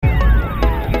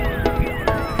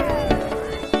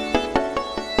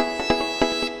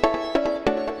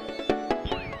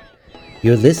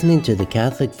You're listening to the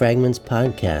Catholic Fragments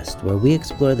podcast, where we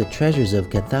explore the treasures of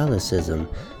Catholicism,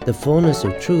 the fullness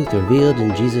of truth revealed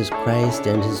in Jesus Christ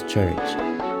and His Church.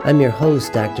 I'm your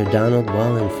host, Dr. Donald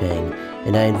Wallenfang,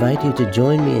 and I invite you to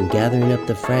join me in gathering up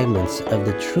the fragments of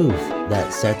the truth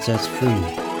that sets us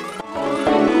free.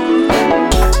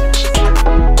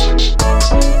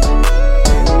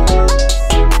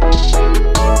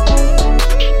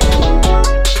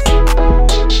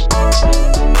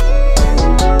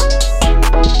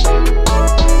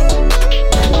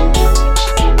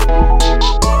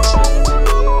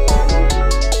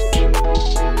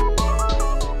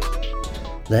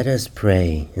 Let us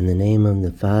pray in the name of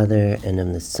the Father, and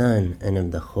of the Son, and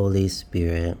of the Holy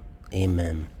Spirit.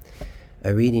 Amen.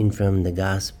 A reading from the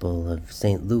Gospel of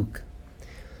St. Luc.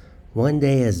 One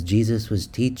day as Jesus was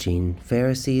teaching,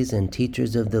 Pharisees and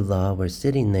teachers of the law were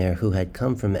sitting there who had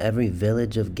come from every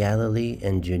village of Galilee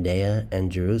and Judea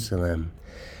and Jerusalem,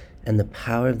 and the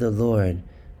power of the Lord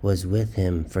was with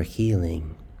him for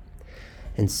healing.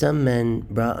 And some men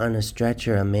brought on a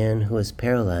stretcher a man who was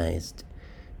paralyzed.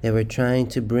 They were trying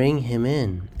to bring him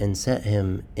in and set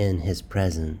him in his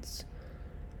presence.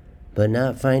 But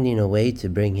not finding a way to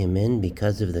bring him in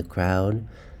because of the crowd,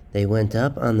 they went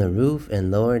up on the roof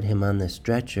and lowered him on the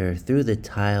stretcher through the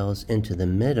tiles into the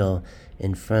middle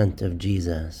in front of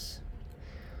Jesus.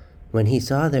 When he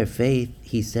saw their faith,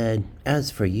 he said, "As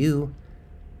for you,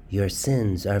 your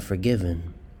sins are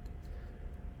forgiven."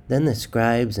 Then the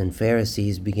scribes and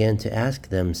Pharisees began to ask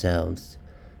themselves,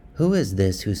 "Who is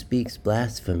this who speaks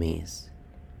blasphemies?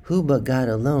 Who but God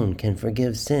alone can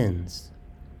forgive sins?"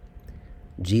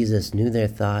 Jesus knew their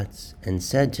thoughts and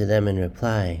said to them in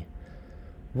reply,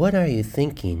 "What are you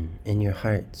thinking in your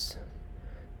hearts?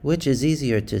 Which is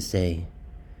easier to say,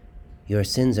 'Your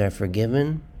sins are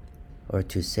forgiven,' or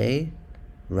to say,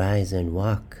 'Rise and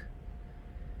walk'?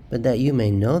 But that you may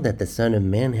know that the Son of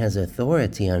Man has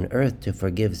authority on earth to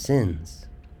forgive sins."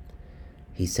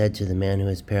 He said to the man who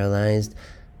was paralyzed,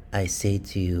 "I say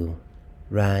to you,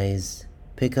 rise,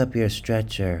 pick up your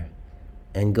stretcher,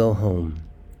 and go home."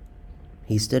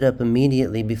 He stood up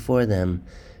immediately before them,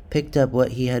 picked up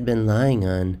what he had been lying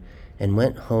on, and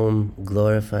went home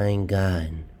glorifying God.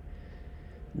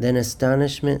 Then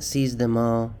astonishment seized them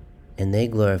all, and they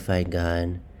glorified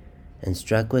God, and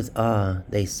struck with awe,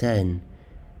 they said,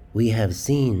 "We have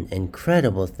seen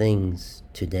incredible things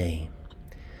today."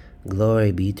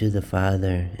 Glory be to the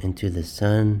Father, and to the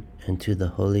Son, and to the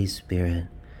Holy Spirit,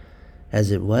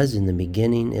 as it was in the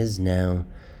beginning, is now,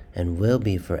 and will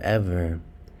be forever.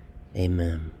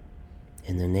 Amen.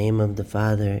 In the name of the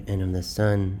Father, and of the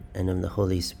Son, and of the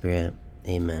Holy Spirit.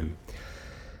 Amen.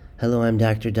 Hello, I'm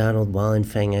Dr. Donald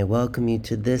Wallenfang. I welcome you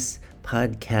to this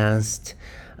podcast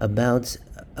about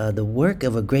the work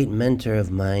of a great mentor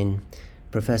of mine,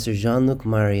 Professor Jean-Luc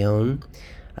Marion,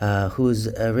 who's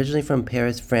originally from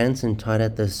Paris, France, and taught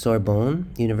at the Sorbonne,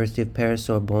 University of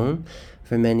Paris-Sorbonne,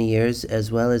 for many years,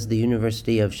 as well as the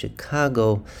University of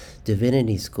Chicago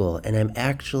Divinity School. And I'm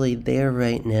actually there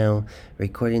right now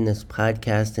recording this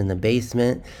podcast in the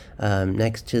basement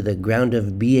next to the Ground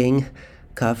of Being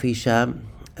coffee shop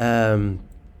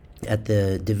at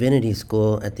the Divinity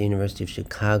School at the University of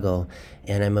Chicago.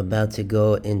 And I'm about to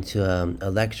go into a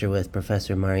lecture with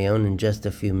Professor Marion in just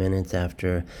a few minutes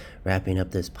after wrapping up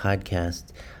this podcast.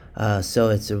 So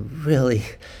it's a really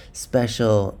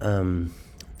special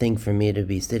thing for me to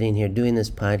be sitting here doing this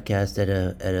podcast at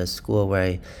a school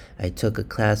where I took a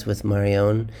class with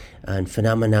Marion on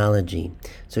phenomenology.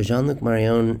 So Jean-Luc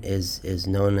Marion is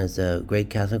known as a great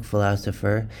Catholic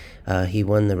philosopher. He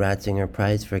won the Ratzinger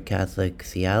Prize for Catholic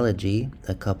Theology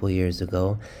a couple years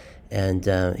ago. And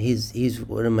he's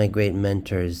one of my great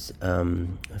mentors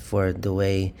for the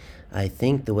way I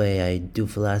think, the way I do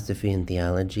philosophy and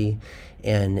theology.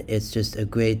 And it's just a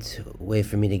great way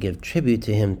for me to give tribute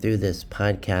to him through this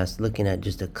podcast, looking at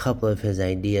just a couple of his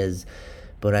ideas.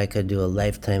 But I could do a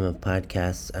lifetime of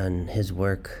podcasts on his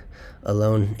work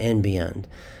alone and beyond.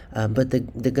 But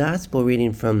the gospel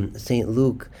reading from St.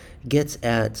 Luc gets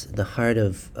at the heart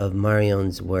of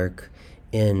Marion's work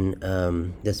in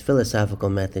this philosophical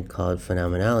method called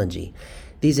phenomenology.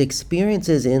 These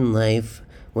experiences in life,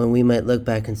 when we might look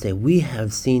back and say, we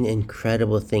have seen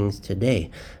incredible things today,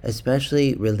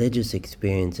 especially religious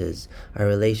experiences, our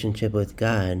relationship with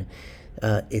God,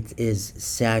 it is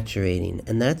saturating.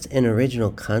 And that's an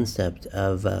original concept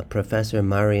of Professor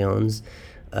Marion's,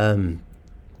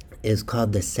 is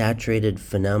called the saturated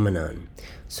phenomenon.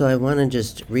 So I want to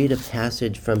just read a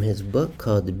passage from his book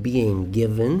called Being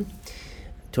Given,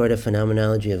 Toward a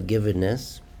Phenomenology of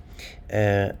Givenness,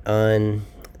 on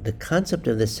the concept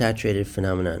of the saturated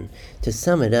phenomenon. To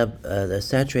sum it up, the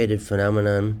saturated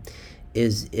phenomenon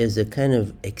is a kind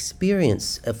of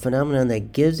experience, a phenomenon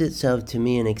that gives itself to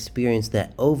me, an experience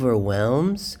that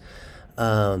overwhelms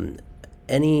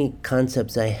any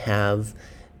concepts I have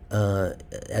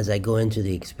as I go into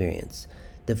the experience.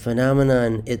 The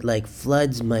phenomenon, it like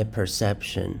floods my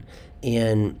perception,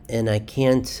 and I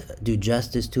can't do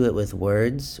justice to it with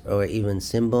words or even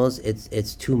symbols.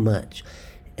 It's too much.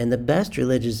 And the best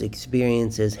religious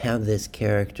experiences have this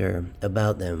character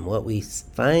about them. What we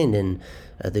find in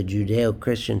the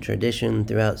Judeo-Christian tradition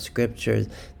throughout Scripture,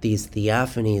 these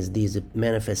theophanies, these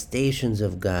manifestations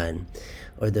of God,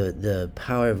 or the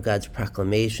power of God's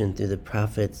proclamation through the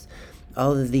prophets,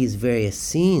 all of these various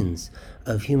scenes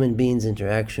of human beings'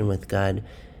 interaction with God,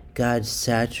 God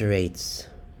saturates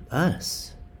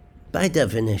us, by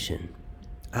definition,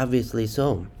 obviously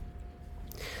so.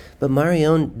 But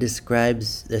Marion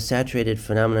describes the saturated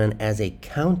phenomenon as a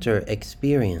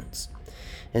counter-experience.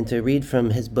 And to read from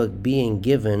his book, Being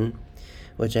Given,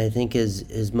 which I think is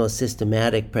his most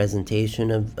systematic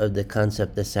presentation of the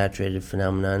concept of saturated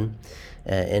phenomenon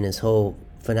and his whole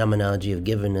phenomenology of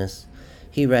givenness,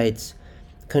 he writes,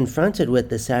 confronted with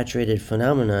the saturated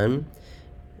phenomenon,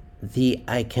 the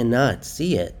I cannot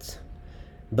see it,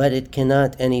 but it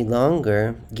cannot any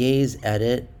longer gaze at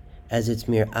it as its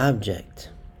mere object.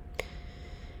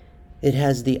 It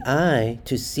has the eye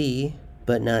to see,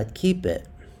 but not keep it.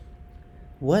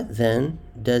 What then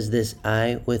does this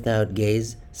eye without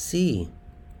gaze see?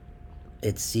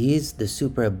 It sees the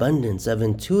superabundance of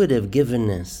intuitive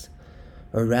givenness,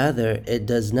 or rather, it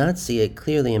does not see it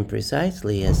clearly and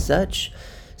precisely as such,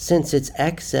 since its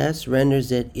excess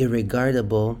renders it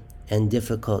irregardable and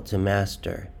difficult to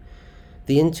master.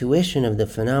 The intuition of the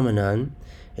phenomenon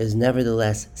is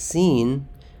nevertheless seen,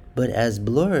 but as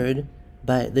blurred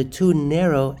by the too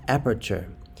narrow aperture,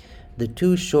 the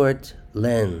too short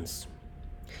lens.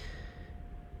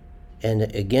 And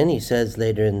again, he says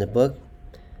later in the book,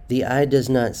 the eye does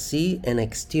not see an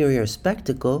exterior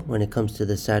spectacle when it comes to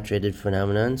the saturated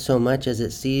phenomenon so much as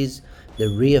it sees the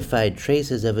reified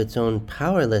traces of its own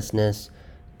powerlessness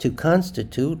to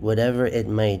constitute whatever it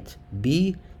might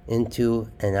be into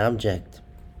an object.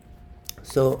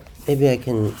 So maybe I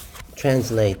can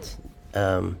translate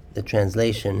the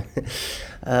translation.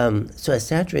 So a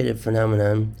saturated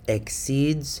phenomenon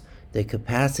exceeds the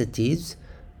capacities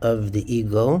of the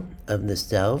ego, of the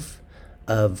self,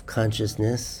 of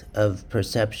consciousness, of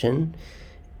perception.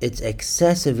 It's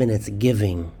excessive in its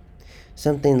giving.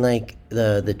 Something like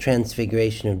the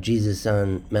transfiguration of Jesus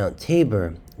on Mount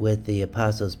Tabor with the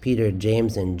apostles Peter,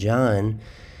 James, and John,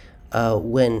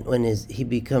 when he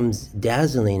becomes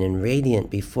dazzling and radiant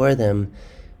before them.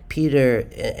 Peter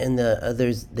and the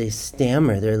others, they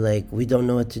stammer. They're like, we don't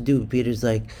know what to do. Peter's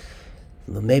like,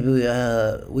 well, maybe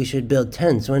we should build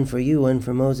tents, one for you, one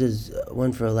for Moses,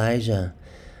 one for Elijah.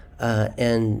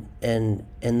 And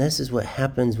this is what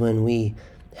happens when we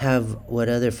have what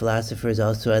other philosophers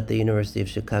also at the University of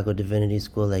Chicago Divinity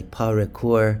School, like Paul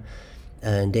Ricoeur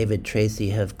and David Tracy,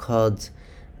 have called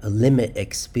a limit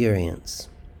experience.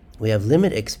 We have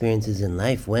limit experiences in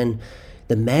life when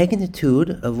the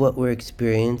magnitude of what we're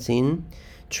experiencing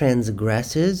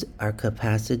transgresses our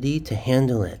capacity to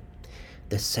handle it.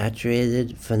 The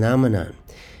saturated phenomenon.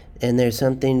 And there's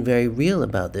something very real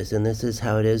about this, and this is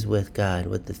how it is with God,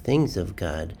 with the things of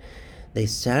God. They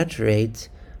saturate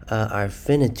our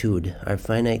finitude, our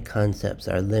finite concepts,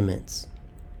 our limits.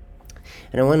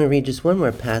 And I want to read just one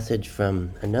more passage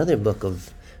from another book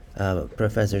of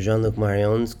Professor Jean-Luc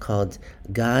Marion's called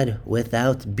God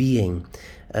Without Being,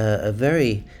 a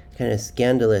very kind of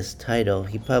scandalous title.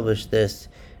 He published this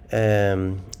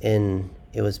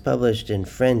it was published in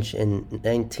French in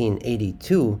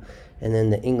 1982, and then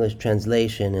the English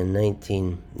translation in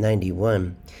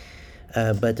 1991.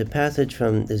 But the passage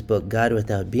from this book, God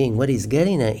Without Being, what he's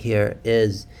getting at here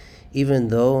is, even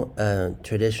though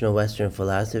traditional Western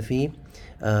philosophy,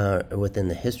 within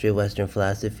the history of Western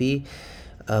philosophy,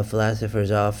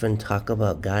 philosophers often talk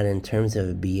about God in terms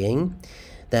of being,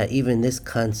 that even this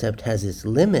concept has its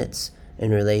limits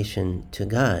in relation to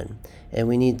God. And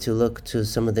we need to look to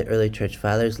some of the early church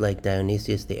fathers like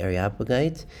Dionysius the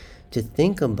Areopagite to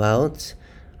think about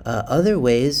other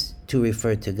ways to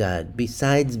refer to God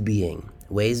besides being,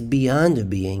 ways beyond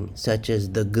being, such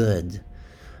as the good.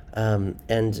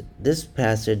 And this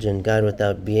passage in God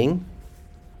Without Being,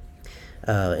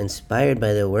 inspired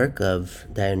by the work of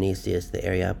Dionysius the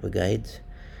Areopagite,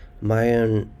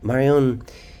 Marion,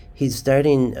 he's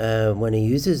starting, when he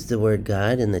uses the word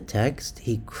God in the text,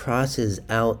 he crosses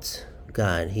out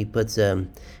God. He puts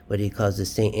what he calls the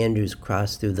St. Andrew's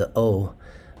cross through the O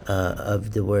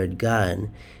of the word God.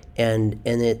 And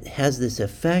it has this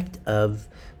effect of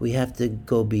we have to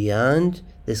go beyond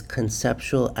this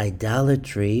conceptual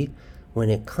idolatry when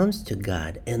it comes to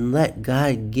God and let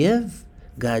God give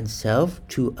God's self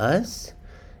to us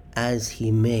as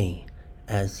He may,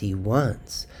 as He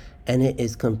wants. And it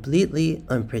is completely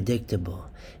unpredictable.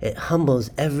 It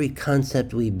humbles every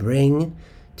concept we bring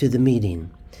to the meeting.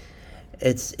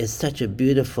 It's such a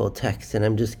beautiful text, and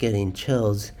I'm just getting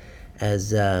chills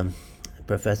as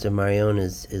Professor Marion,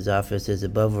 his office is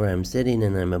above where I'm sitting,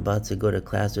 and I'm about to go to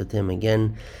class with him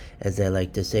again, as I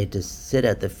like to say, to sit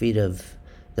at the feet of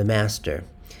the Master.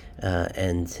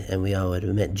 And we all would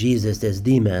admit Jesus is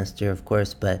the Master, of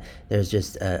course, but there's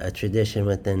just a tradition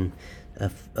within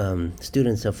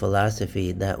students of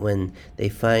philosophy that when they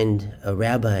find a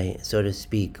rabbi, so to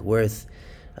speak, worth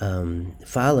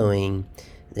following,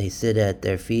 they sit at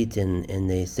their feet and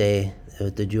they say,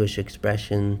 with the Jewish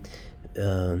expression,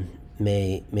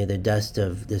 may the dust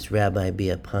of this rabbi be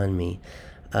upon me.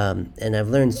 And I've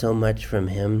learned so much from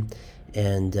him,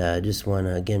 and just want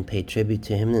to again pay tribute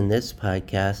to him in this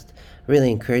podcast. I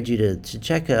really encourage you to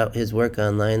check out his work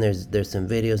online. There's some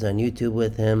videos on YouTube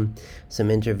with him,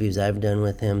 some interviews I've done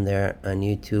with him there on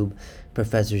YouTube.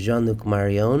 Professor Jean-Luc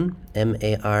Marion,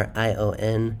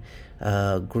 Marion,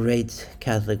 great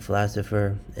Catholic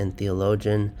philosopher and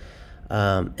theologian.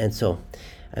 And so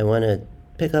I want to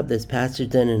pick up this passage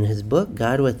then in his book,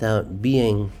 God Without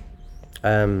Being.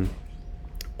 And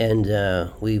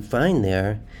we find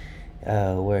there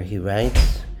where he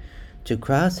writes, to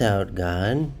cross out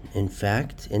God, in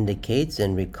fact, indicates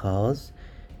and recalls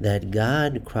that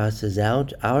God crosses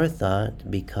out our thought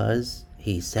because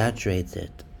He saturates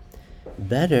it.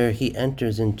 Better, He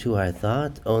enters into our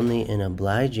thought only in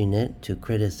obliging it to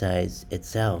criticize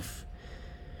itself.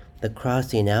 The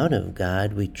crossing out of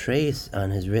God we trace on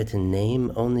His written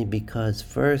name only because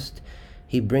first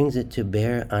He brings it to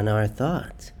bear on our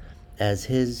thought as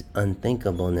His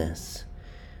unthinkableness.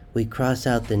 We cross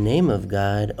out the name of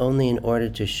God only in order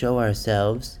to show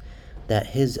ourselves that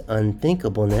His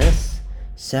unthinkableness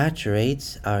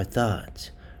saturates our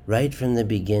thought right from the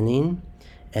beginning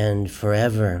and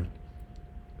forever.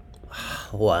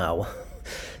 Wow,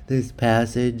 this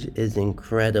passage is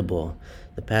incredible.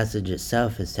 The passage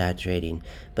itself is saturating,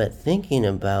 but thinking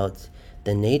about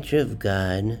the nature of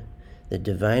God, the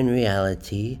divine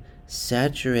reality,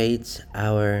 saturates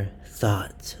our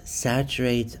thought,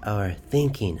 saturates our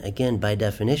thinking. Again, by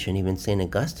definition, even St.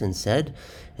 Augustine said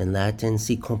in Latin,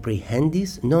 si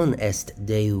comprehendis non est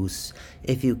Deus.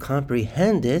 If you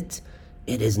comprehend it,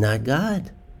 it is not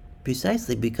God.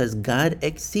 Precisely because God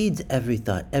exceeds every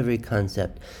thought, every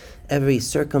concept, every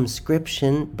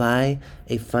circumscription by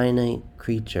a finite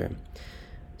creature.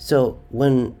 So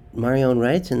when Marion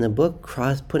writes in the book,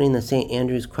 putting the St.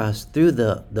 Andrew's cross through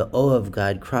the O of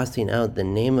God, crossing out the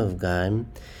name of God,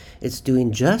 it's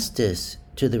doing justice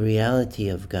to the reality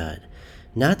of God.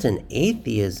 Not an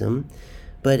atheism,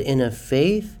 but in a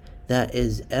faith that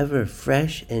is ever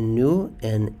fresh and new,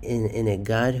 and in a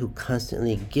God who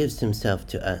constantly gives Himself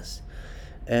to us.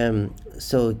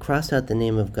 So cross out the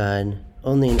name of God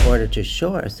only in order to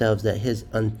show ourselves that His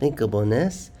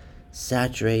unthinkableness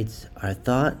saturates our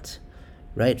thought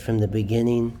right from the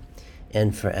beginning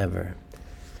and forever.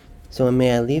 So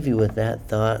may I leave you with that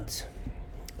thought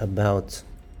about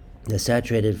the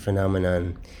saturated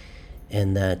phenomenon,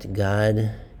 and that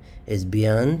God is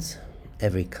beyond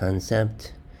every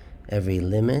concept, every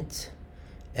limit,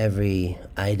 every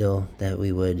idol that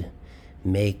we would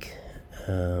make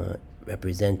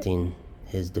representing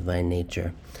His divine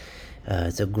nature.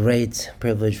 It's a great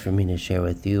privilege for me to share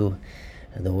with you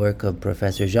the work of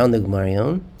Professor Jean-Luc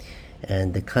Marion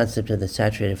and the concept of the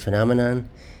saturated phenomenon,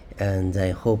 and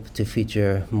I hope to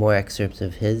feature more excerpts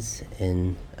of his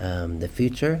in the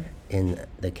future in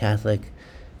the Catholic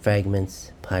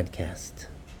Fragments podcast.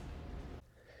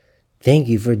 Thank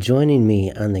you for joining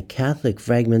me on the Catholic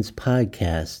Fragments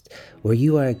podcast, where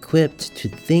you are equipped to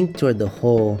think toward the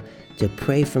whole, to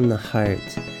pray from the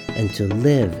heart, and to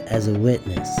live as a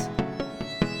witness